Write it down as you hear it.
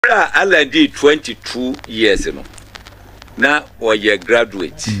Allan did 22 years no. Now or ye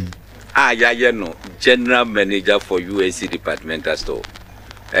graduate. Ya no general manager for UAC departmental store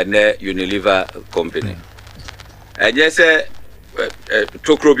and Unilever company. And yes,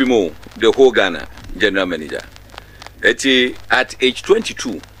 Tokrobimo, the whole Ghana general manager. At age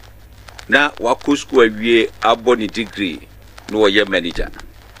 22, now Waku school we aboni degree no year manager.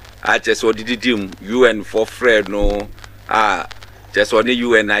 I just what did UN for Fred no just only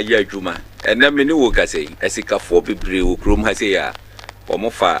UN a year Juma. And then many work say Esika for Bibri Ukrum has a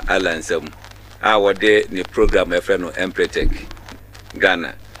Omofa Allan Sem. Our day the program a friend of NPP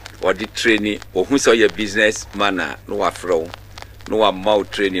Ghana or the training or who saw your business manner no afro no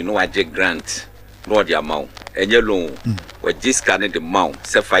amount training no ajay grant no the amount and your loan or discounted the amount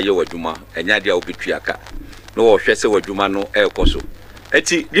se fire or Juma and yadia obituaka no shese or Juma no air coso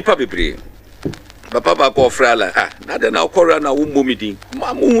eti lipa bibri papa ko frala na de na okora na wo momidi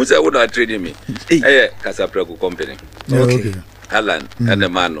mamu se wo na training me Casapreco company Okay. Allan and the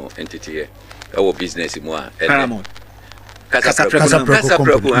mano entity here our business mo Paramount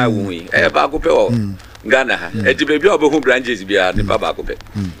Casapreco ha wi ba ko pe o Ghana ha eti be bi obo branches bia de ba ko pe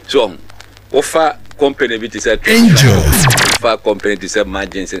so offer company bi say Angel offer company to say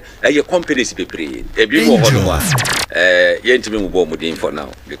margins companies be pre e bi wo ho no ye ntimi mo bo mu din for now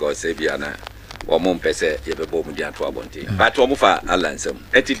because e bia na wo mo mpese ye be bo mu din ato abonti but wo mo fa Allan Sem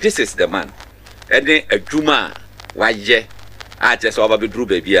eti this is the man ene adwuma waye just over be drew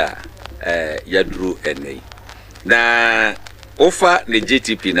baby ya drew ene na offer ne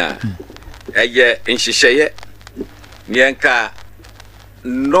GTP na nhihye nyenka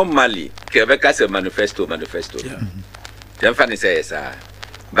normally kebeka se manifesto yamfa ne say yes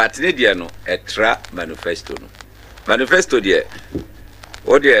but ne dia no etra manifesto dia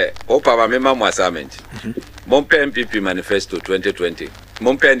o dia opa ma mema mo assignment mompe NPP manifesto 2020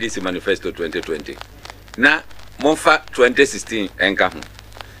 mompe NDC manifesto 2020 na monfa 2016 enka ho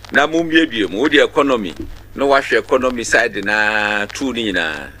na mumbie mu the economy no wahwe economy side na two ni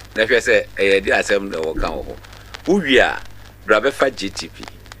na hwe se di asem na wo kan ho uwia brabe fa GTP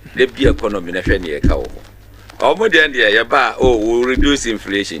the bi economy na hwe ne ka ho omo de ndie ye ba we reduce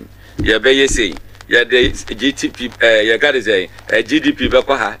inflation ye be ye say ye the GTP ye got to say GDP be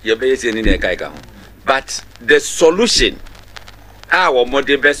ko ha ye be ye say ni na ka ho but the solution our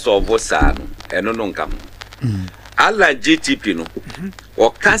model be solve sa no eno no nkam Allan GTP no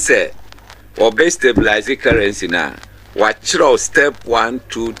or cancer or best stabilize currency na wachiro step 1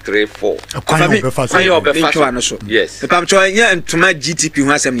 2 3 4 yes papa cho nya ntuma GTP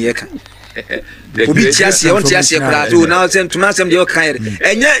hu asem ye ka obi tiase on tiase kra to now say ntuma asem de o kan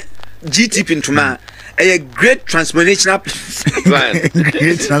enye GTP ntuma a great transformational plan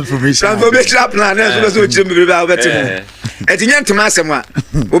plan so chimbe ba betem etinya ntuma asem a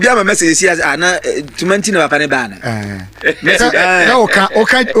obi ama message si na tumanti na papa ne ba na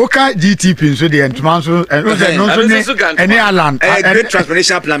oka GTP nso de ntuma nso ene Allan a great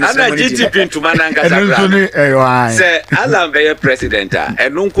transformational plan ana GTP ntuma na ngasa plan say Allan be president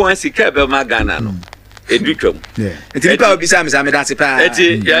enu nko asika be ma Ghana no edutwam etipa obi sa me dance pa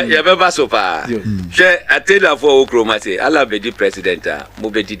eti ya be ba so pa she atela for okromate Allan be di president mo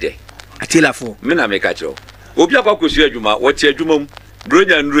be di de atela for me na me ka cho obi akwakosu adwuma wote adwuma mu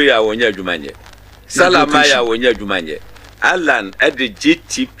bronya nru ya wonya adwuma nye salama ya wonya adwuma nye Allan at the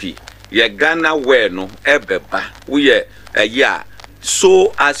GTP ye Ghana we no ebeba we ya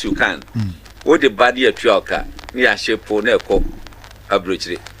so as you can wo the body atuaka ni a shepo na ekọ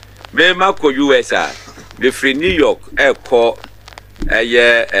abrochire be mako US be free New York ekọ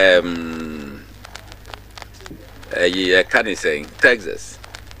can say Texas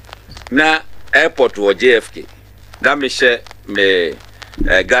na airport or JFK that me share me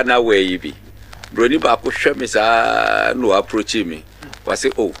Ghana way bi broni ba ko hwe me sa no approach me was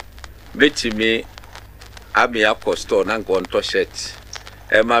say oh beti me ami akọ store na nko nto shirt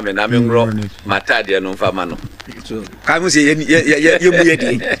ma me na me ngro mata de no mfa ma no so ka mo say ye mu ye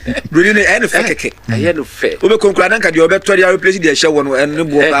di broni ne ene fe keke ye no fe obe konkura na nka de obeto de replace de hye wo no ene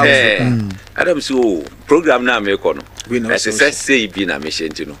bo ba adam so program na me ko no say bi na me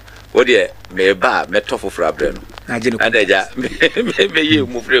hye no o de me ba me to fofra bre no adeja me ye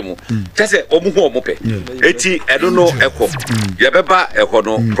mu fremu chese omuhu omupe eti eno no ekọ ye beba ekọ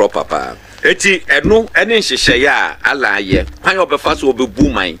no proper pa eti eno ene nhihye ya ala ye kwan obefa so obebu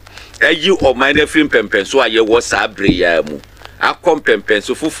man ayi o man na film pempen so aye wo sa bre ya mu akom pempen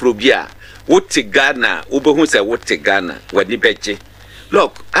so foforo bi a wote Ghana obehu se wote Ghana wani beje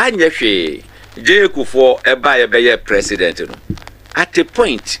look anye hwe je kufo eba ye be ye president no at a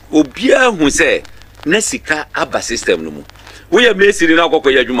point obia hu se na sika aba system no mu we are messing na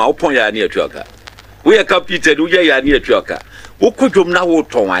kokko ya dwuma opon ya na atuaka we are competed we ya na atuaka ukodwom na wo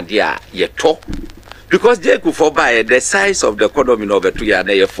ton ade a ye to because they could for buy the size of the economy of the 2 year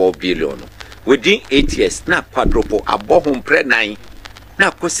na 4 billion within 8 years na quadruple abohom pre 9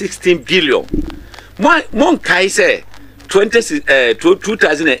 na ko 16 billion mon kai say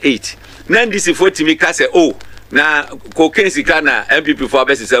 2008 na NDC 40 mi ka say oh na cocaine sika na NPP for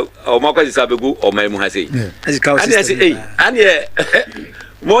best say o mako sisa begu o mai mu ha say and say eh and ye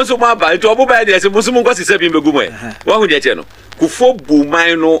mo so ma ba to obo ba dey say mo so mo ko sisa bi begu mo e wo hu dey che no kufo bu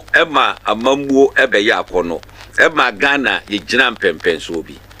man no e ma amamuo e be ya akono e ma Ghana ye gina mpempen so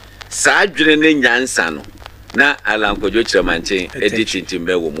bi saa dwene ne nyansa no na Allan Kojo Chiramanchen edi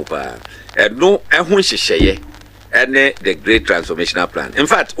tintimbe wo mu pa no e ho hyehyeye ene the great transformational plan in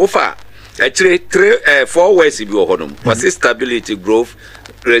fact ofa actually 4 ways bi wo honum for stability, growth,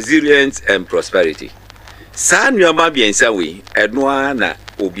 resilience and prosperity saa nyama biensa we eno na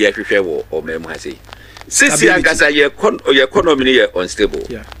obi ahwehwe wo o mem ha sei sisi akasa ye economy ni ye unstable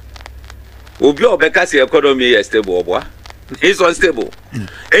yeah obi obeka say economy ye stable oboa is unstable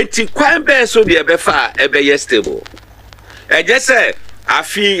enti kwan be so de be fa e be ye stable e je say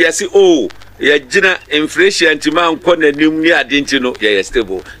afi ye si oh ye gina inflation ti man ko na nim ni ade nti no ye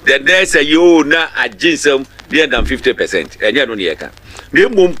stable then there say you na aginsem more than 50% enye no ne ye ka me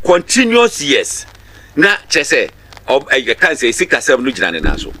mum continuous years na che say ye kan say sikasem no gina ne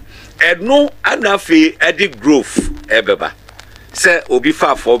na so no anafi edi growth ebeba say obi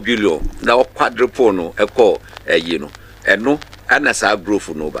fa 4 billion na quadruple no eko eyi no eno anasa growth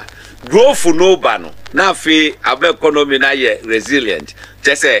no ba no na fi aba economy na ye resilient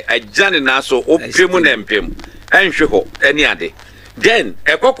just say ajane na so opemu na empem enhwe ho eni ade then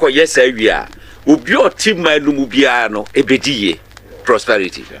ekoko yesa wi obi otima numu bia no ebediye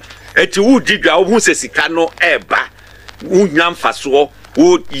prosperity eti wu didwa wo hu se sika no eba wu nyamfaso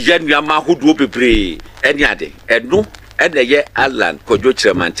wo yenuama hodo bebre eni ade eno ene ye Allan Kojo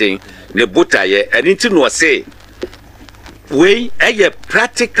Chiramanchen ne botaye eni ti no say we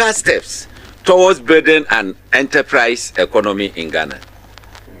practical steps towards building an enterprise economy in Ghana.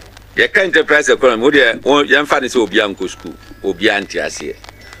 Ye ka enterprise economy wo de yemfa ne se obi anko school obi antiase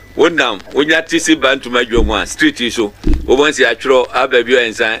wonam wonya tisi bantuma dwomu a street so obonsi atwro ababio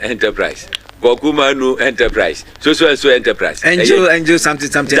ensan enterprise Gokumanu enterprise so enterprise angel something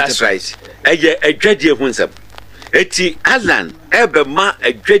that's right adwadie hunsam eti Allan ebe ma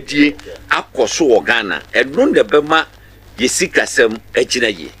adwadie akoso wo Ghana eno ne be ma yesikasem agina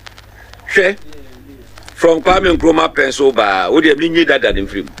ye hwe from Kwame Nkrumah pencil ba wo de mnyi dada dem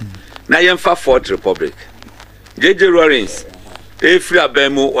frim na yemfa Fourth Republic JJ Lawrence efri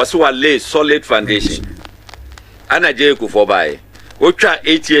abemu was wa lay solid foundation ana je ku for buy otwa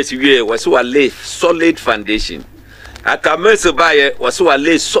 8 years wie was wa lay solid foundation atamese baye was wa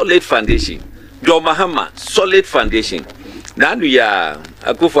lay solid foundation do Mahama solid foundation nanu ya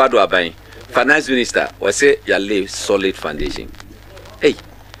Akufo-Addo aban finance minister was say ya lay solid foundation hey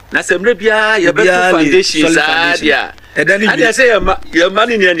na semre bia ya be foundation sadia and say ya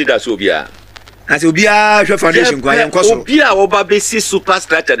money ni need that so bia as obia hwe foundation kwa yen koso obia oba be si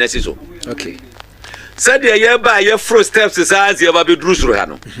superstructure na si so okay said ye ba ye first steps says ye ba be dru suru ha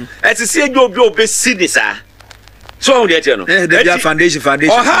no etisi ejo obi obe si ni sa so on dey no the foundation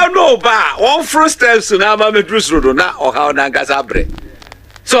oh how no ba one first steps na ba me dru suru do na oh how na ngasa bre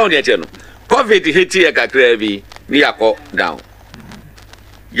so on dey no covid hit ye kakra bi ni yakọ down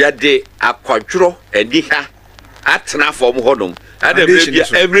ya de akwadro eni ha atena form honum and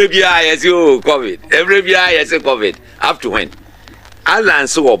every year yes you covid every year yes covid up to when Allan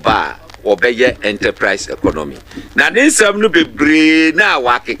so oba obeye enterprise economy na nsam no bebre na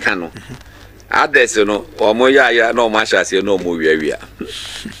wakeka no others no omo ya no mashase no mo wiawia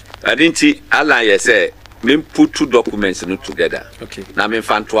adinti Allan yes say me put two documents no together okay na me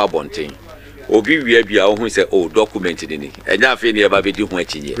fanto abonten obi wia bia wo hu say oh document ni enya afi ne ba be di hu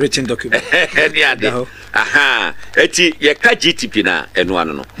achinye written document eni ade aha eti ye ka GTP na eno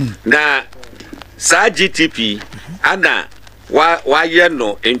ano no na sa GTP ana wa ye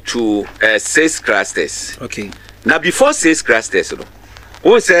no into 6 clusters okay na before 6 clusters no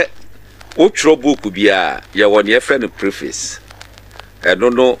wo say o tro book bia ye won ye friend preface eno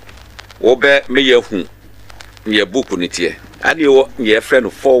no wo be me ye hu ye book ni tie ani wo ye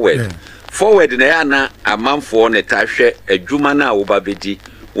friend forward forward na ya na amanfo ne tahwe adwuma na wo ba bedi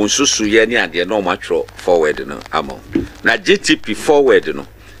onsusu ye ne ade na o matro forward no amo na GTP forward no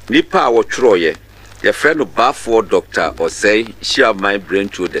nipa wo tro ye friend bafo doctor or say share my brain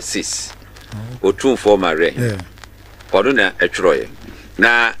to the sis otun for mare odo na etro ye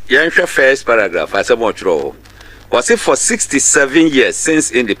na ye nhwe first paragraph asemo tro Was it for 67 years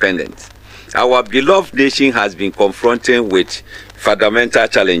since independence, our beloved nation has been confronting with fundamental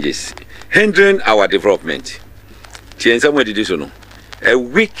challenges, hindering our development. A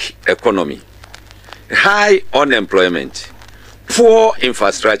weak economy, high unemployment, poor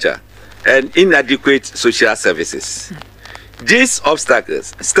infrastructure, and inadequate social services. These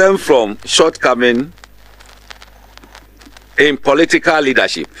obstacles stem from shortcomings in political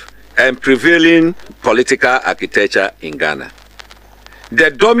leadership and prevailing political architecture in Ghana.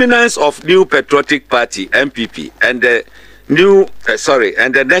 The dominance of New Patriotic Party (NPP) and the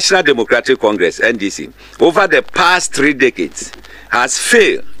National Democratic Congress (NDC) over the past 3 decades has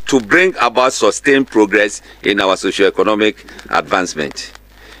failed to bring about sustained progress in our socio-economic advancement.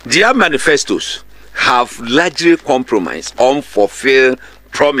 Their manifestos have largely compromised unfulfilled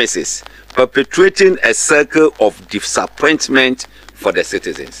promises, perpetuating a circle of disappointment for the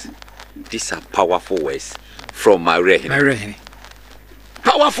citizens. These are powerful words from Marehine.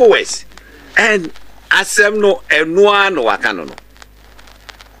 Powerful words. And asem no enua no wakano no.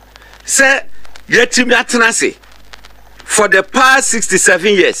 Say yetimi atenase for the past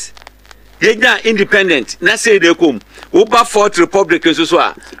 67 years. Yenya independent na say de kom over Fourth Republic so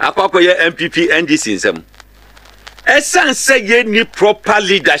a akwakoye NPP NDC nsem. Esan say ye ni proper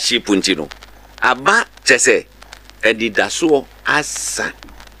leadership ntino. Aba chese edidaso asa.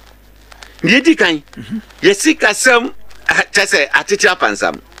 Yedi kan yesika sem chese atitia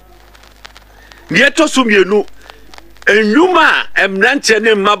pansam. Nieto sumienu enuma emnante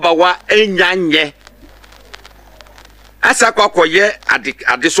ne mabawa enyanye asa kwakoye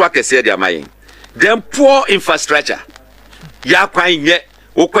adeso akese de amayin. Then poor infrastructure ya kwan nye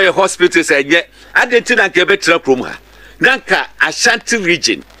okoye hospitals enye adenti na nke betra krom ha nanka Ashanti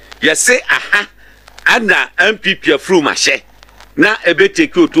region yese aha ana MPP afru mahye na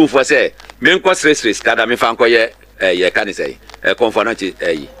ebeteki otumfo se menko stress kada me fankoye ye kanise conference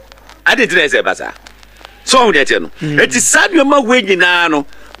adenti na ese basa so hu de no eti sadwe ma we nyina no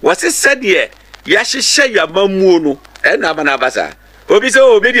wase sede ya hyehye ya mamuo no na bana basa obi se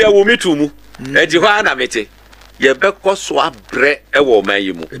obi de wo mitumu eji hwa na mete ye beko so abre ewo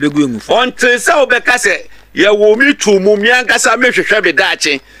mayimu ebegu engufu onte se obeka se ye wo mitumu miankasa mehwehwe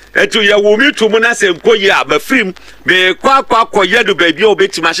bedache etu ye wo mitumu na se nkoyi abafrim me kwa ye do baabi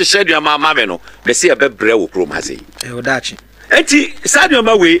obetima hyehye de ma me no be se ye bebre wo krom hase odache eti sadio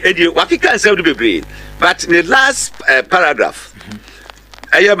ma we edi wakika nsem do bebre but in the last paragraph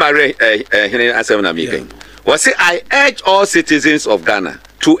ayamare hene asem na miken was say I urge all citizens of Ghana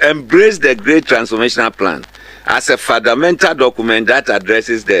to embrace the Great Transformational Plan as a fundamental document that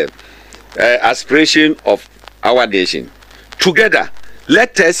addresses the aspiration of our nation. Together,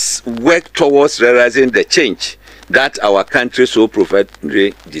 let us work towards realizing the change that our country so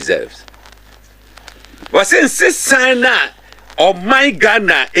profoundly deserves. Was saying Sisana or my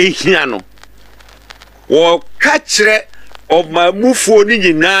Ghana ehiano or catch of my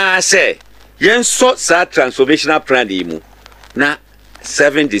mufoni na say yen so sa transformational plan imu na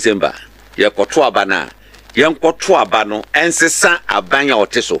 7 December ye koto abana yen koto abano ensesa abanya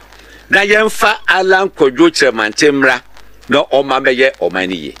oteso na yen fa Allan kodwo chemantemra no omameye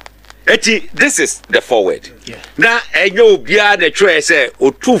omaniye eti this is the forward na enye obia na twa say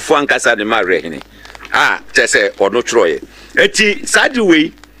otufo ankasa ne marehine tese ono troye eti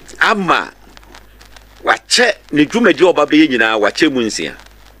sadwe ama wache ne dwumadi obabeye nyina wache munsia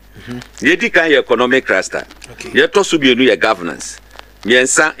yedi kan economic cluster yeto subienu ye governance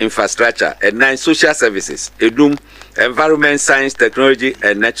miensa infrastructure and 9 social services edum environment science technology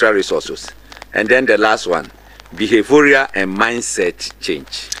and natural resources and then the last one behavioral and mindset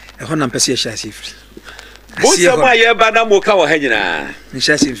change ehona mpese sha sifri bosa ma ye bana mo ka wo hanyina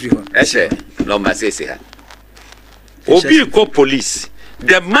sha sifri ho ehye number 6 ha obi ko police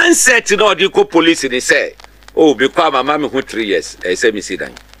the mindset no di ko police ni say oh be kwa mama me ho 3 years say me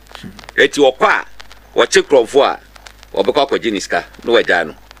sidan eti okwa wo chekromfo a obekwa kwaginiska no wagya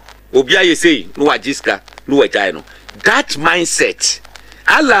no obi aye sei no wagiska no wagya no that mindset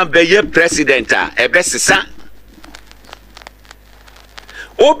Allan beye president a ebesesa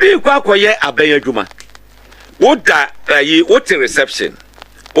obi kwakoye abeye adwuma woda yi wote reception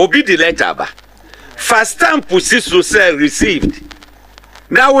obi di letter ba first stamp siso say received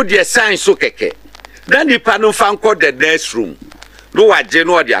now the sign so keke then the panel fan call the next room no wagye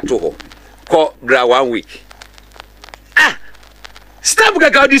no odi ato ho ko bra 1 week stamp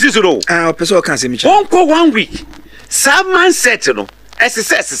gaga this is no person can say me won ko 1 week some mindset no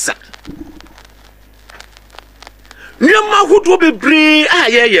SSS nyama hudu bebre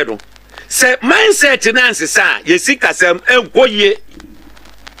ye no se mindset na nsesa yesika sem enkoye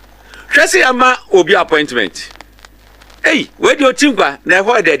hwese ama obi appointment hey where do you think na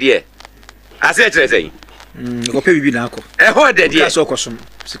ho de de I said say go pay bibi na akọ ho de de ka so kosom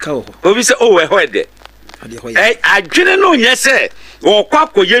sika ho obi say oh ho de adwene no nye se wo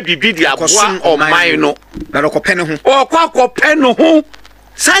kwakoye bibi di aboa oman no na ko pene ho wo kwakọ no ho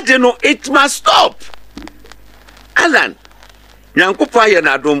sade no it must stop Allan nyankopa ye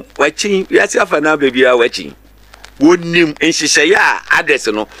na dom wachi yasi afa na bebia wachi wonim enhihye ya ades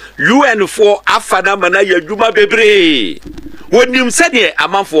no UN4 afa na mana ya dwuma bebre wonim sade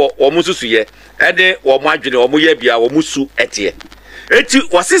amanfo wo mususu ye ede wo mo adwene wo mo ya bia wo musu etie eti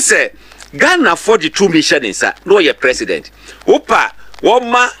wasese Ghana 42 mission insa no ye president opa wo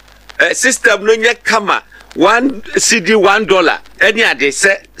ma system no nye kama $1 $1 any ade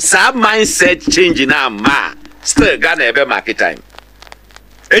say sa mindset change na ma still Ghana ebe market time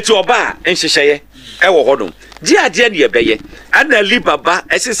eti oba enhyehyeye e wo hodom ji ade ne ebeye ana libaba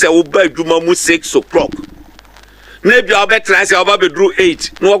esese wo ba adwuma mu 6 o'clock na bia obetra se oba bedru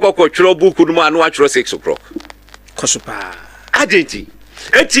 8 no okoko twero book no ma no atwero 6 o'clock kosopa agenti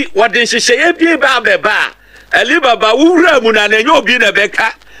eti wode nhyehyeye bie ba beba alibaba wura mu na nenye obi na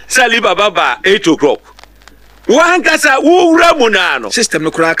beka sa alibaba ba 8 o'clock wankasa wura mu na no system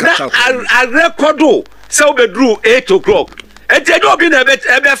no kura ka a recordo sa obedru 8 o'clock eti enye obi na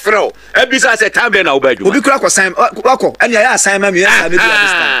ebe freo ebisa se time na obadwuma obi kura ko sign wako anya ya sign ma me ya me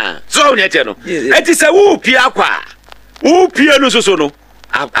understand so nyete no eti se wo pia kwa wo pia no soso no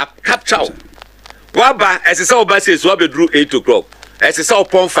a capture waba esese oba se so obedru 8 o'clock esese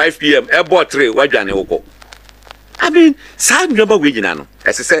upon 5 p.m. ebo 3 wadwane woko I mean sa ndaba we nyina no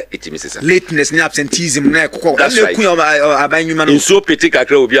esese etimi sesa lateness ni absenteeism na kokko na ku abanwuma no nso peti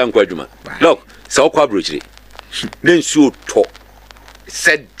kakra obi anko adwuma look sa okwa brochire na nso to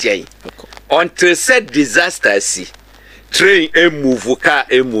said day until said disaster si train move car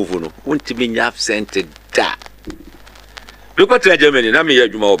move no untimi nya absent da because in Germany na me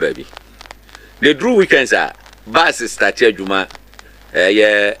adwuma o baby the drew weekends are bus start adwuma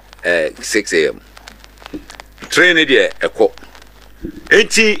 6 a.m. train there eko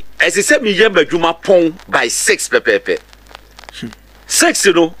enti esese me yamba adwuma pon by 6 pepepe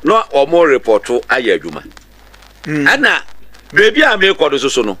 6 no omo reporto aye adwuma ana baby am e kodo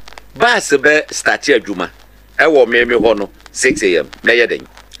so no bus be start adwuma e wo me ho no 6 a.m. na yeden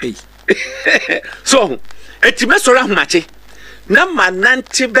so enti mesora homache na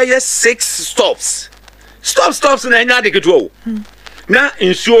manante be 6 stops na nya de keto na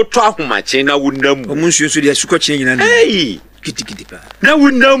nsuo to ahomache na wunam omunsuo so de asukoche nyina na kitikiti pa na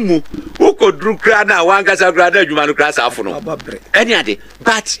wunam ukodru kra na wangasa kra da adwuma no kra safo no any ade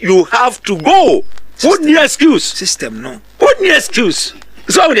but you have to go what new excuse system no what new excuse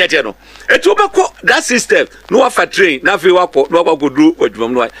so we dey no etu obeko that system no wafa train na fe wako no wagodru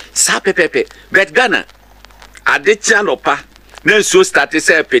adwuma no sa pepepe but Ghana ade tia no pa na nsuo start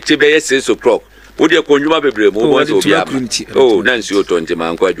say pete be 6 o'clock odi ekonyuma bebre mo mo so bia oh na nsuo to ntema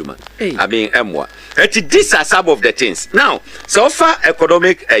anko adwuma I mean emwa eti these are some of the things now so far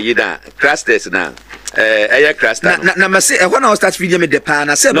economic yida clusters na cluster na ma say when I start video me the pa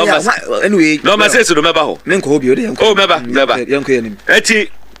na say anyway no ma say so do meba ho men ko obi odi oh meba yanko yanim eti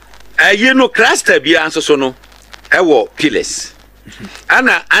no cluster bia anso so no ewo pillars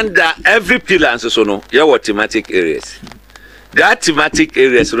ana under every pillar anso so no your thematic areas. That thematic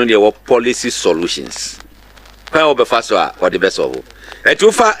areas no dey policy solutions. Kwa obefa so a what the best of.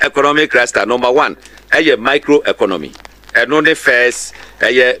 Etufa economic cluster number 1 microeconomy. No the first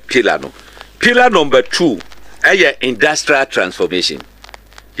pillar no. Pillar number 2 industrial transformation.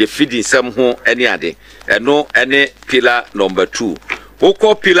 You feeding some ho any ade. No any pillar number 2.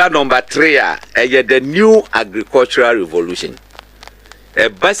 Oko pillar number 3 the new agricultural revolution.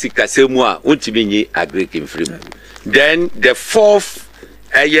 Basic asemu a untimi nyi agric infrim. Then the 4th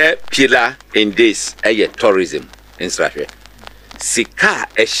pillar in this tourism infrastructure. Sika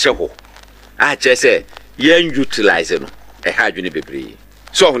sheho a chese yen utilize no hajuni bebre.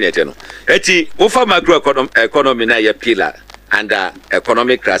 So hunete no. Eti ofa macroeconomy na pillar under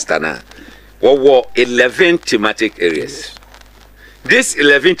economic cluster na wo 11 thematic areas. These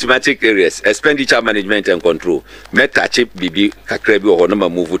 11 thematic areas, expenditure management and control, metachi bibi kakrebi or number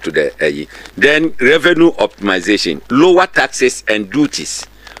move to the then revenue optimization, lower taxes and duties.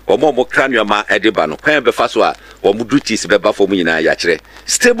 Or more cranium ma edibano, when be faswa or duties beba for me na yachre.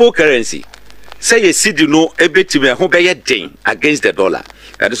 Stable currency. Say a city no ebetime ho be den against the dollar.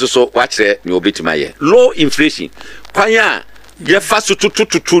 And this also watch no betime. Low inflation. Kwanya ye fasu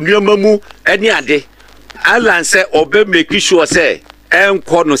tutu nyamamu any ade. Allan say obe make sure say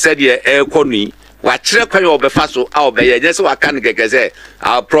enko no said ye enko ni wachire kwan obefa so a obeye nye se waka ne keke say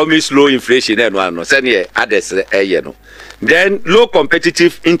I promise low inflation and one no say ne others no. Then low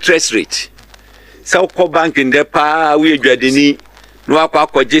competitive interest rate. So ko bank in the pa we adwadeni no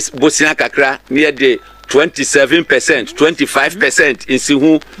akwa bosia kakra near the 27%, 25% in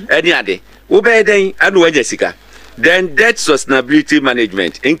sihu any ade. Obey den anu sika. Then debt sustainability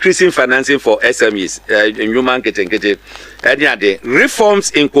management, increasing financing for SMEs, human kitchen, any other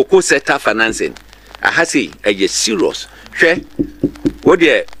reforms in cocoa sector financing. I have say a serious. What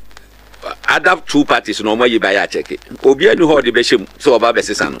the other two parties no more you buy a check it. Obia no hold the beshim so about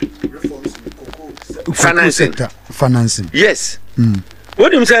besisano. Financing. Yes.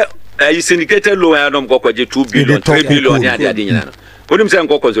 What do you say? You syndicated loan and go 2 billion, 3 billion. What do you say?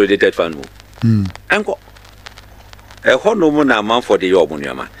 Go consolidated fund. Anko. A honomo na man for the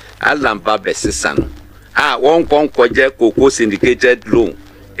yobunyama. Allan besisano. One koje cocoa syndicated loan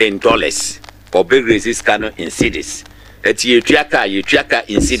in dollars or big resist canon in cities. At Yetriaka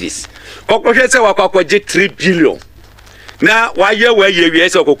in cities. Koko se wakwaje 3 billion. Now why you where you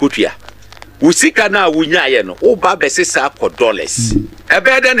yes or kokutia? Usika na wunya ye no oba besisa ko dollars.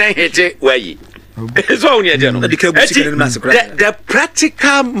 Ebeden na hete where ye. So only the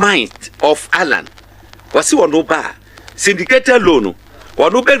practical mind of Allan was one oba syndicated loan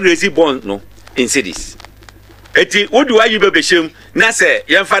or no big resist bond no in cities. Eti wodu ayi bebeshem na se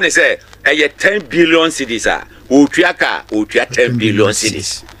yemfa ne se eye 10 billion cedis a otuaka 10 billion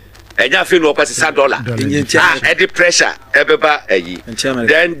cedis enya fe no kwasisa dollar the pressure ebeba ayi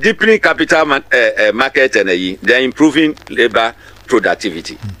then deepening capital market and ayi then improving labor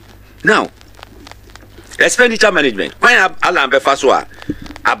productivity. Now expenditure management when Allan befa so a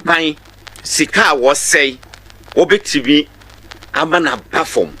aban sika was say obetimi amana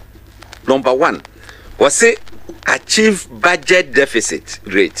perform. Number 1 was say achieve budget deficit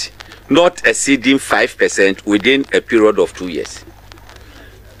rate not exceeding 5% within a period of 2 years.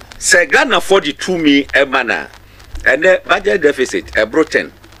 Say Ghana 42 me a manner and the budget deficit a bro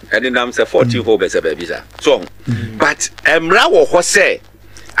 10 and then I'm say 40 hope as a baby. So but emra wo say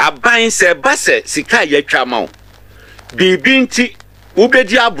aban se base sika ye twama bibinti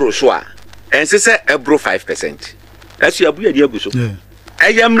ubedi abro so a ense say e bro 5%. That's your abu ya aguso.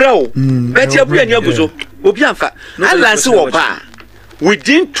 Ayamrao bet ya buya nyaguso obi amfa Allan se wo ba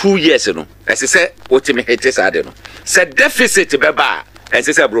within 2 years no as I say otimi hete sade no say deficit beba as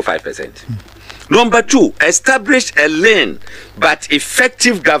I say bro 5%. Number 2, establish a lean but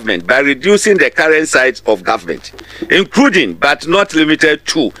effective government by reducing the current size of government, including but not limited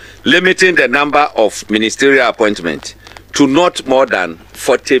to limiting the number of ministerial appointments to not more than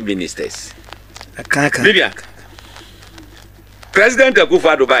 40 ministers. Libya. President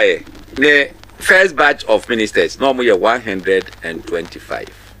Akufo-Addo bae the first batch of ministers normally 125.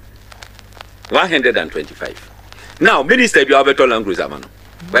 125. Now minister be abeto land cruiser man,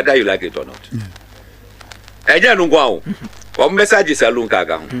 whether you like it or not. Eja nungwa o. O message salon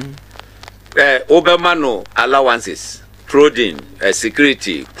kaga ho. Obemano allowances, clothing,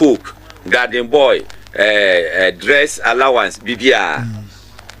 security, cook, garden boy, dress allowance bibia.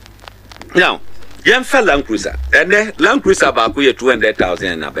 Now yemfa land cruiser and land cruiser ba ko ye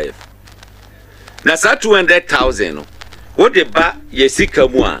 200,000 and above. Na sa 200,000 no what the ba ye sika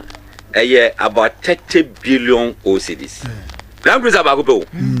mu a about 30 billion OCDs. Land cruiser ba ko pe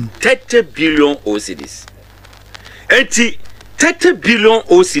 30 billion OCDs. 30 billion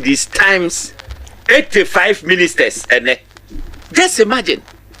OCDs times 85 ministers and just imagine.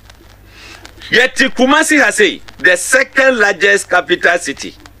 Yet Kumasi has say the second largest capital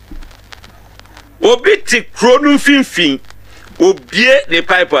city. Obiti kronun finfin obie ne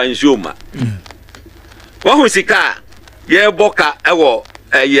pipe and joma. One sika ye boka ewo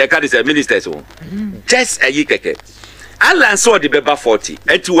ye ka dis ministers won. Just a yikeke. Allan saw the beba 40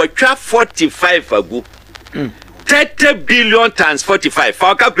 and to watch 45 agu. 30 billion times 45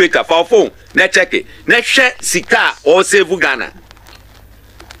 for calculator for phone na check it na share sika or save Ghana.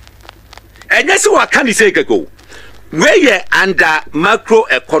 And yes what can you say go where you under macro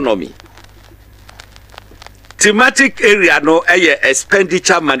economy thematic area no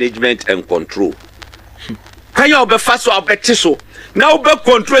expenditure management and control. Can you be fast or better so now be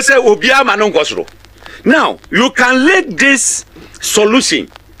control say obi ama no ngosoro. Now you can link this solution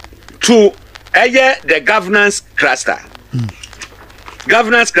to the governance cluster.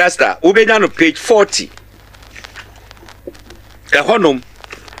 Governance cluster we be down on page 40. Honum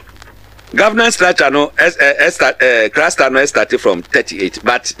governance cluster no cluster no started from 38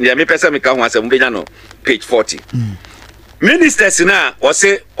 but near me person me can want we be down on page 40. Ministers na or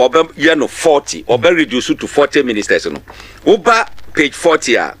say obe ye no 40 or be reduce to 40 ministers no. Oba page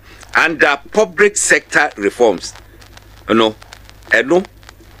 40 under public sector reforms,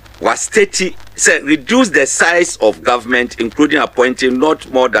 was stated, said reduce the size of government, including appointing not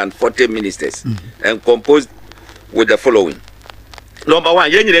more than 40 ministers, and composed with the following. Number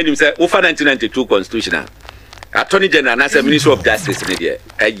one, you say, over 1992 constitutional. Attorney General as a Minister of Justice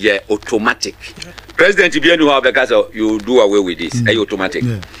automatic. President Ibianu because you do away with this. Automatic.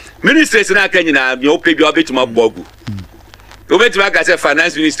 Ministers na Kenya you pay your bit more bogu. You bet you as a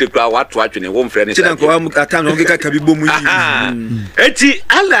finance minister what in a home friend. Eti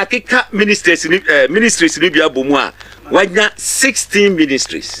alla kika ministries ni bia bomu a wanya 16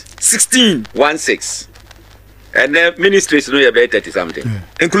 ministries. 16 and then ministries no about 30 something,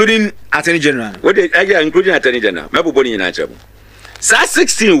 including Attorney General. What including Attorney General? Mabuboni in Acham. Sa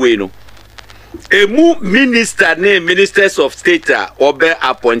 16 we no. A mu minister name ministers of state or be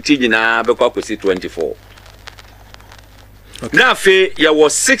appointed in Abekwasi 24. Now there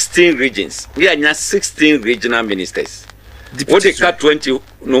was 16 regions. We are 16 regional ministers. What they cut 20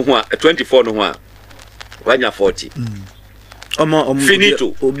 no 24 no 40.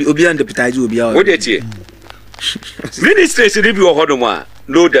 Finito. Obi and deputy obi. What they ministers review Hodoma,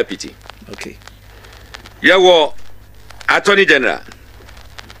 no deputy. Okay. Yawo Attorney General,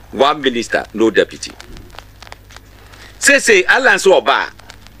 one minister, no deputy. Say Allan so ba.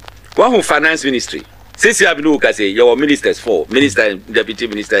 One who finance ministry. Say Abinu ka say your ministers 4, minister and deputy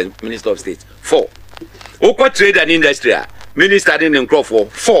minister, minister of state 4. Oko trade and industry, minister in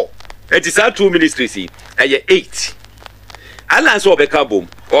Crawford 4. It is our 2 ministries, 8. Allan so beka boom.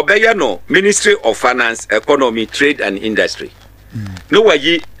 Obeya no Ministry of Finance, Economy, Trade and Industry. No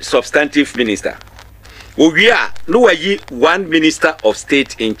way substantive minister. Ogia no way one minister of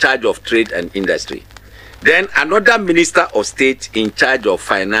state in charge of trade and industry. Then another minister of state in charge of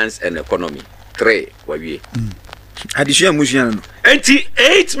finance and economy. 3 wawie. Addition mushian.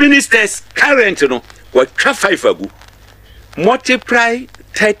 8 ministers current no what 5 ago. Multiply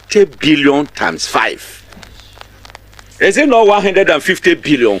 30 billion times 5. Is it not 150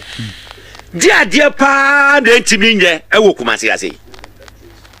 billion? Dear pa de timinye e wo kumasi ase.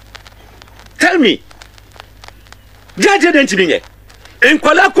 Tell me. Dear de timinye.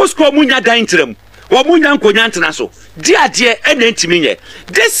 Enkwala kosko munya dan trem. Wo munya nkonya ntena so. Dear e de timinye.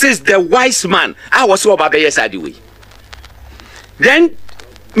 This is the wise man. I was so baba yes Adoye. Then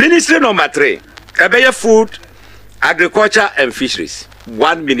ministry number 3, Abeye Food, Agriculture and Fisheries.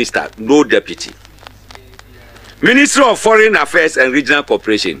 1 minister, no deputy. Ministry of Foreign Affairs and Regional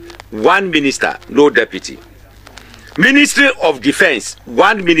Cooperation, 1 minister, no deputy. Ministry of Defense,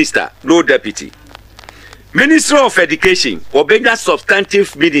 1 minister, no deputy. Ministry of Education, Obenya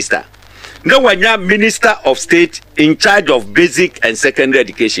substantive minister. No one minister of state in charge of basic and secondary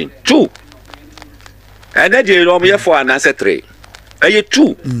education. 2. And then you know me for an answer 3.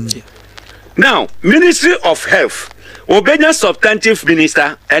 2. Now, Ministry of Health, Obenya substantive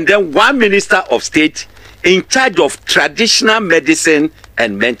minister, and then 1 minister of state in charge of traditional medicine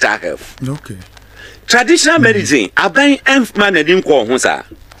and mental health. Okay. Traditional medicine, aban Enf0 and Inf0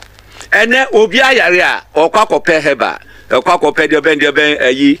 and then Obia Yaria or Quacope Heba, or Quacope de Ben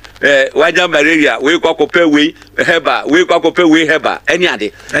Wanya Malaria, we Quacope we Heba, we Quacope we Heba, any other.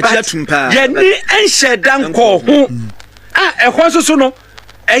 Yenny and Shedan call home. A Hosono,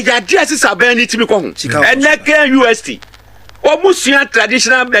 a Yadias is a benefit and Naka UST. Almost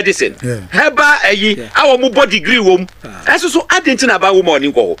traditional medicine. Heba our mobile degree womb. As also adding about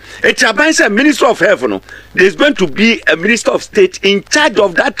woman. It's a minister of health. No, there's going to be a minister of state in charge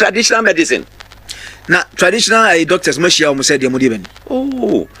of that traditional medicine. Now, traditional doctors, Mashia almost said,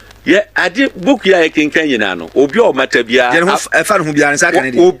 oh, yeah, I did book ya in Kenya. Obio Matabia, I found who be an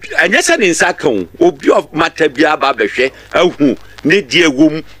second. And yes, and in Sakon, Obio Matabia Babeshe, oh, need dear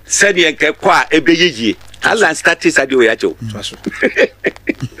womb, Sadi and Kakwa, Ebeyi. Allan started Adoye.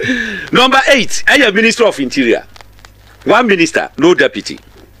 Number 8, I am Minister of Interior. 1 minister, no deputy.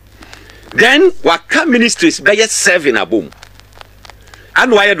 Then Waka ministries by 7 a boom.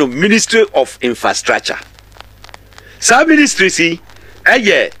 And why no Ministry of Infrastructure. Some ministries see,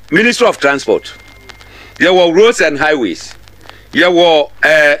 Minister of Transport. There were roads and highways. There were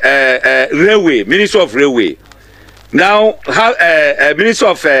railway, Minister of Railway. Now Minister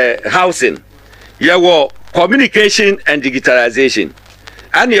of Housing. There were communication and digitalization,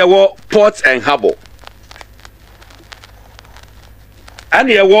 and there were ports and harbor, and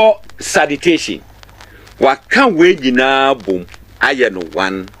there were sanitation. What can we now boom? I know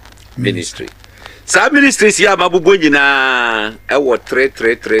 1 ministry. Some ministries here, Mabubunina, I was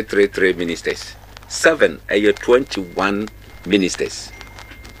 3 ministers. 7, 21 ministers.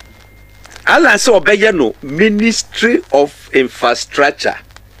 Allan so Obeyano, Ministry of Infrastructure.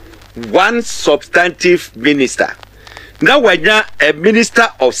 one substantive minister. Now we have a minister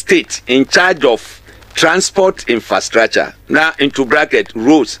of state in charge of transport infrastructure. Now into bracket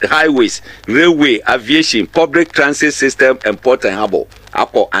roads, highways, railway, aviation, public transit system, and port and harbour.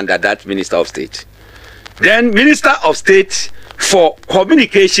 Under that minister of state. Then minister of state for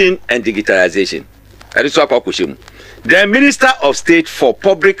communication and digitalization. Then minister of state for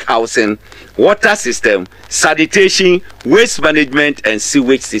public housing, water system, sanitation, waste management, and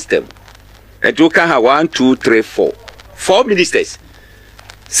sewage system. And you can have 1, 2, 3, 4. 4 ministers.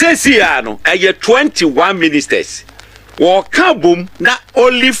 Says here, no, 21 ministers. Boom, not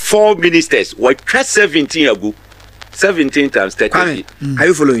only 4 ministers. What 17 ago? 17 times 30. Are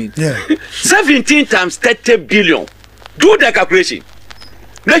you following? Yeah. 17 times 30 billion. Do the calculation.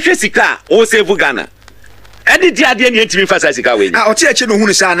 Let's say Sika, or save Ghana. Any day, I didn't even fast as Sika way. I'll tell you who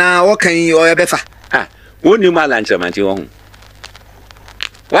is now, what can you or a befa? Ah, one new Malancha Mantion.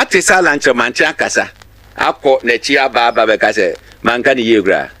 What is a Lancha Mancha Casa? I caught Nechia Baba Becase, Mancani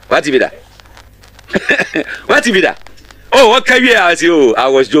Yegra. What's it that? What's it that? Oh, what can you ask you? I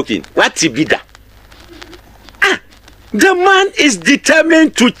was joking. What's it that? The man is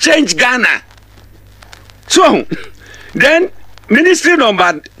determined to change Ghana. So, then, ministry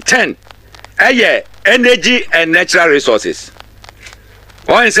number 10, energy and natural resources.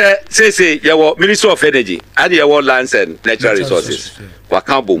 One say, you minister of energy, and you lands and natural resources.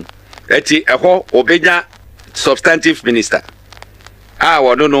 Wakambum. Eti eho obenya substantive minister.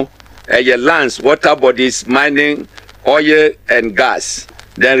 No. Lands, water bodies, mining, oil and gas,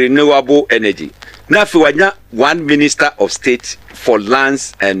 then renewable energy. Now, if we have one minister of state for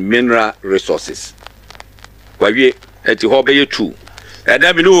lands and mineral resources, we at the 2. And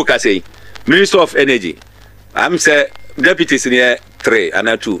then we know say minister of energy. I'm say deputies in here 3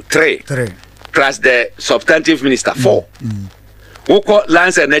 and 2 3 plus the substantive minister 4. We call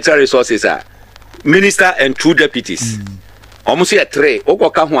lands and natural resources are minister and 2 deputies. Almost here 3. We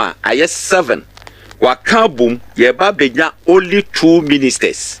call I 7. Wakabum yeba benya only 2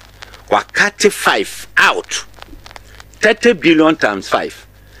 ministers. Wakati 5 out. 30 billion times 5.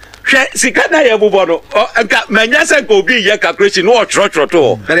 Sikana ya bubono. Manyasa ko bi ya calculation no trot.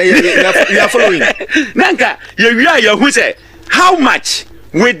 You are following. Nanka ya who say how much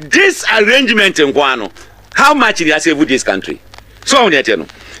with this arrangement in Kwano? How much they save this country? So on yet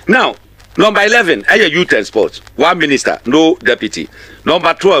now. Number 11, youth and sports. 1 minister, no deputy.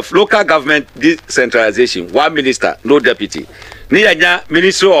 Number 12, local government decentralization. 1 minister, no deputy. Niyanya,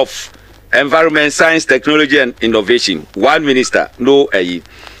 Ministry of Environment, Science, Technology and Innovation. 1 minister, no AE.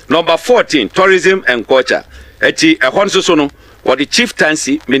 Number 14, tourism and culture. Eti Honsosono, or the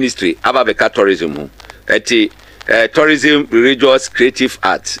chieftaincy ministry, Ababeka tourism. Eti tourism, religious, creative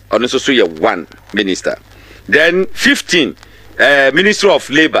arts. Honestly, 1 minister. Then 15. Minister of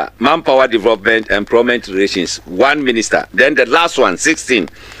Labor, Manpower Development, Employment Relations, 1 minister. Then the last one, 16,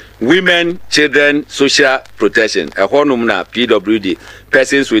 Women, Children, Social Protection, a honumna PWD,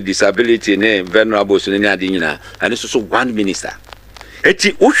 Persons with Disability, name Venerable Sunina, and it's also 1 minister.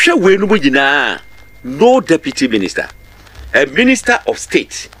 Eti Usha Wenubujina, no deputy minister, a minister of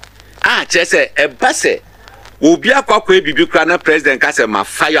state. Just a basse, Ubia Kwakwe Bibukrana President Kasema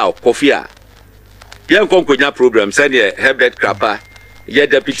fire or coffee. Young Conconia program, send ye Herbert Krapa, ye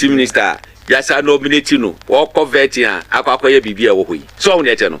deputy minister, yasa nominate no, or convertia, Aquacoya Bibia Wohui.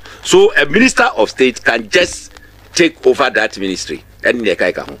 So a minister of state can just take over that ministry. And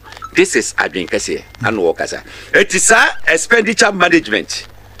this is Adrinkase and Wakasa. It is expenditure management.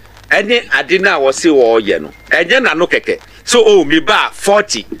 Any Adina was see or yeno, and then I no keke. So, me ba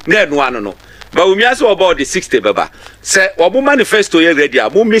 40, then 1 no. But we also about the 60 baba. Say, Wabu Manifesto ye ready.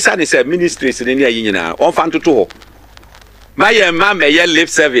 Mu Misa say ministries in India yina. On fan to two. My mamma ye lip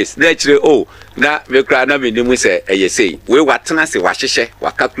service. Naturally, oh, na me cry na me nimu say ye say. We watana se washishe,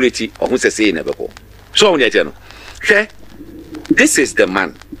 wa calculate or who say never go. So on yet. This is the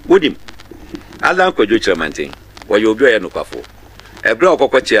man. With him. Allan ko jochira mantin. Wa you be no kwafo. Ebra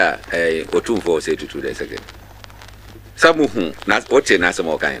okokochia otumfo say 2 days again. Samu na ote na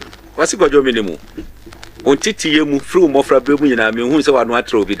some kind. What's got your minimum? On Titi, you move through more from Birmingham, I mean, who's the one who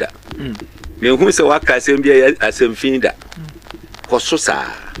throw with that? Me who's a work as a finder.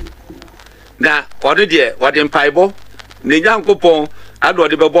 Cososa. Now, what did you, what in Pibo? The young coupon, I do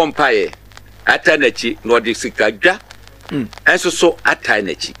the bomb pie. At Tanechi, nor the Sikaja, and so at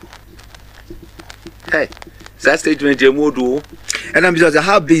Tanechi. Hey, that statement you would do. And I'm just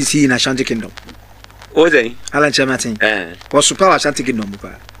how busy in Ashanti Kingdom. Oh, then, Allan Chamatin. Was super Ashanti Kingdom.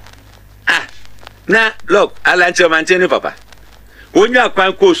 Now, look, Allan Chamatin, Papa. When you are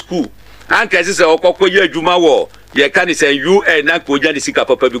quite school, and cases are Coco Juma war, ye can say you na ko nya de sika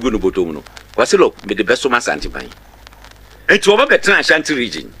papa bi gu no botom no wase look me the best ma santiban enti oba betra Ashanti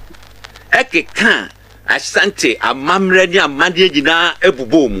region eke kan Ashanti amamre ni amade nyina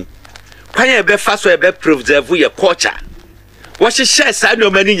ebubo mu kwan e be fa so e be preserve your culture what she share sa no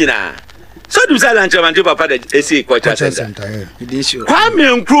mani nyina so do say lanchamanti papa the AC culture center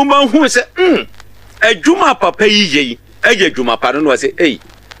Kwame Nkrumah hu se adwuma papa yiye adwuma pa no say eh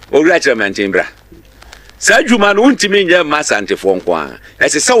owura chamanti mbra sa adwuma no untimi nya masante fo nko a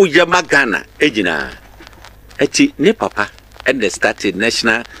ese se wo ye magana ejina eti ne papa and they started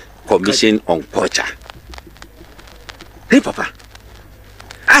National Commission on Culture. Hey papa.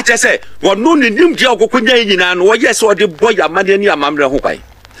 I just say, well, no need him to go no yes or the boy amani ni amamre ho kwai.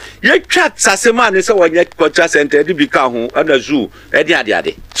 Ye chat saseman is when ye culture center di bika ho and the zoo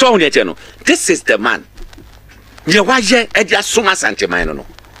ade. So on ye no. This is the man. Ye wa ye e dia soma santeman no.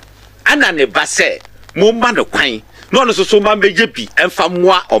 Ana ne ba se mo ma no kwan. No no so man be bi emfa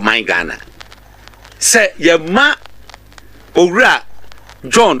moa o man Ghana. Se ye ma owura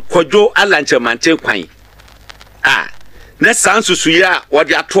John Kojo Allan Chamante kwan na sansusu ya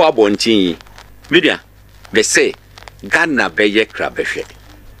wode ato abontin media be say Ghana be ye krabehwe.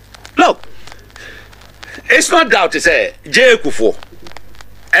 Look, it's not doubt to say J Kufo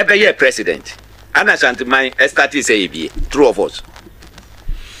ebe ye president ana Ashanti man start say be true of us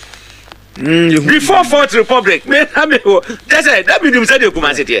before Fourth Republic me na me just say that mean say the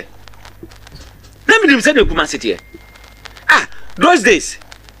Kumasi here let me say the Kumasi here those days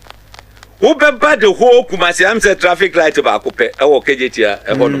who beba the whole Kumasi am say traffic light ba kope e wo KJT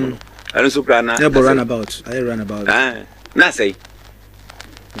e ho no anu so kra na runabout na say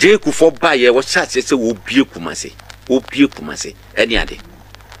J Kufo ba ye wo chat say wo bie Kumasi any ade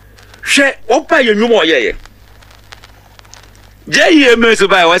hwe wo ba ye nwum oye JEM so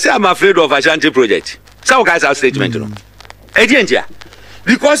ba say I'm afraid of Ashanti project so guys have statement no edientia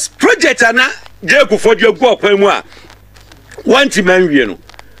because project na J Kufo de go okwan mu a wanti man wie no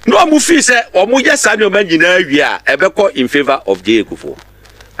mu fi se omo yesa ne o man nyina wie a ebekọ in favor of J Kufo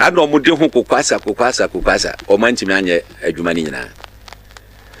ana omo de ho kokwasa o man timi anye adwuma ni nyina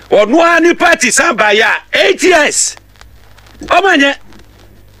ono ani party samba ya 8 years o manye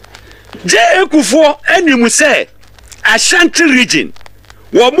J Kufo animu se Ashanti region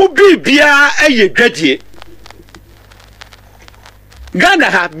wo mu bibia eye dwadie Ghana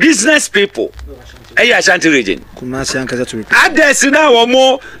have business people Ashanti region Kumasi ankaza to repeat adesi na wo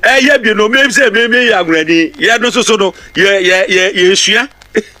mo ye bi no me se me ya ngurani ye no so no ye sua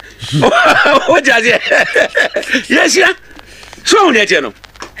o jaje ye sua so on ye no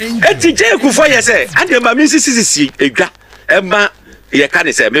eti J Kufo ye se ade ma mi sisi edwa e ma ye ka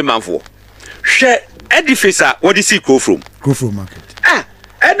ne se me manfo hwe edifice a what is go from market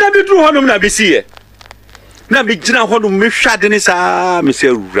and na bi dru honum na bi si ye na bi gina honum me hwade ne sa me se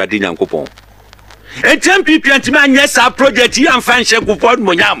urade nyankopon NPP antima anya sa project yi amfa nhye Kufo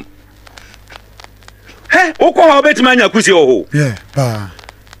monyam okọ ha betima anya kusi oho pa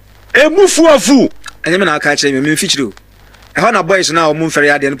emufu afu enye me na aka kire me mfichiro e ho na boys na o mu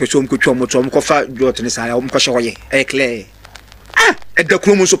mfere ade no peso mkotwa moto mkofa jot ne sa o mkọhye hoye e clear e da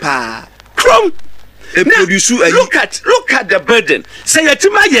krom so pa krom e produce look at the burden say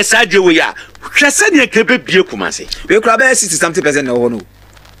yatima yesa je we ya hwese ne kebe bie Kumasi we kura be 60% na ho no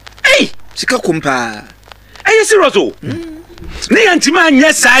sika kumpa serious o ne yantima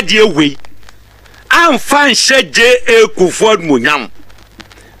anya sa de we amfa nhye J Kufo monyam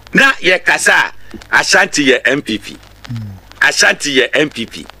na ye kasa Ashanti ye NPP Ashanti ye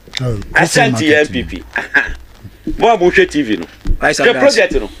NPP Ashanti ye NPP mo hwe TV no the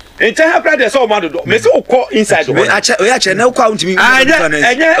project no entire project so man do me say ukọ inside we ache na ukọ untimi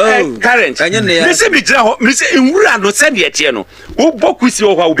current me say bi gira ho me say nwura no se de etie no wo bokusi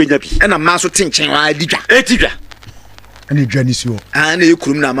ho wo benya bi na ma so tinchen wa didwa etidwa ani dwani si ho na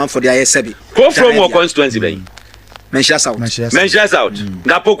yekurum na man for the ayesabi go from your constituency ben Menshia South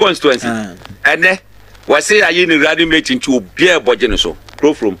Gapo constituency ene we say ayi ni radio meeting to obi e boje no so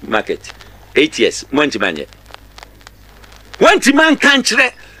go from market 8 years monti man kan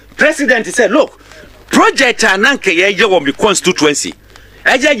kire president said look project ananke ye wo mi constituency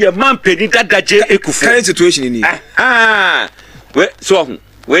eje ye man peni dada J Kufo current situation ni we so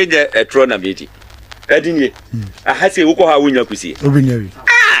we je etro na meeting edinye ahase wo ko ha wonya kusie obinyawi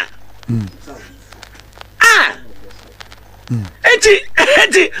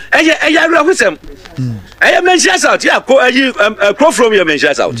enti eya ru ahusem eya Menshia South ya ko ayi crow from your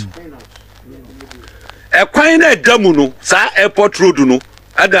Menshia South kwan na damu no sa airport road no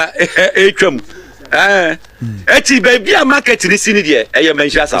ada etwam eti baby a market ni sini de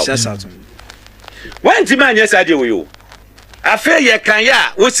Menshia South One man yes I do you. I feel ye can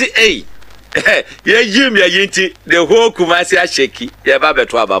ya we see eh ye yim ye yinti the whole Kumasi shaky ye babe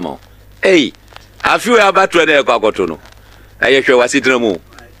to abamo. Eh I feel about to na kwakoto no. Aye hwe wasitramu.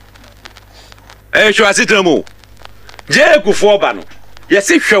 Hwe wasitramu. Je Akufo ba no. Ye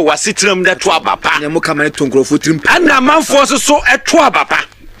se hwe wasitram na to abapa. Ne mo kamane to nkrofo trim. Ana manfo so eto abapa.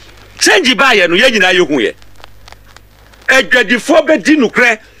 Change ba ye no ye nyina ye hu ye. Edwadifo be di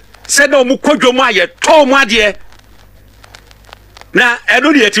nukre se na omu kodwomu aye to mu ade na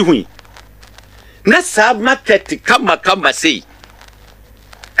eno de ati hu na sab market kama sei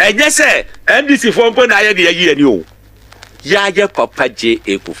enye se NDC fo mpo na aye de yi ani o ya ye papa je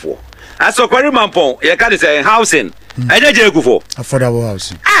Akufo asokori mampon ye ka de say housing enye je Akufo affordable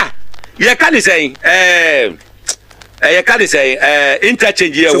housing ye ka de say ye ka de say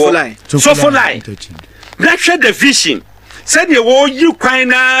interchange ye wo so for line na share the vision said ye wo yi kwan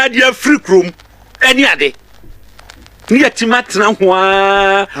na de free room any ade ni atimatna ho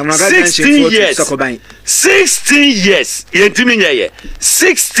a 16 years 16 years ye ntimi nyeye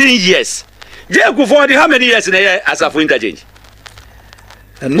 16 years je Akufo de how many years na ye asafo interchange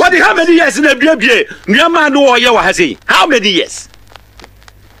what how many years na bie nyama no wo ye wa ha sei how many years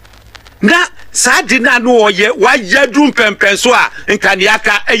na sadi na no wo ye wa yadum pempen so a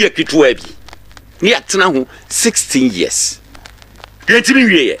nkaniaka eye kitwa bi ni atena ho 16 years yentimi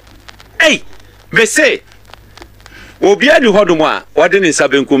wiye hey me say obi ani hodomo a wode ne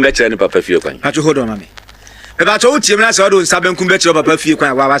nsabenkum be kire ne papa fie kwan ato hodo mame be ba to utie me na se wode nsabenkum be kire papa fie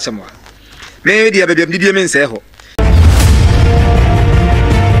kwan wa wasem wa me de be bia me nse ho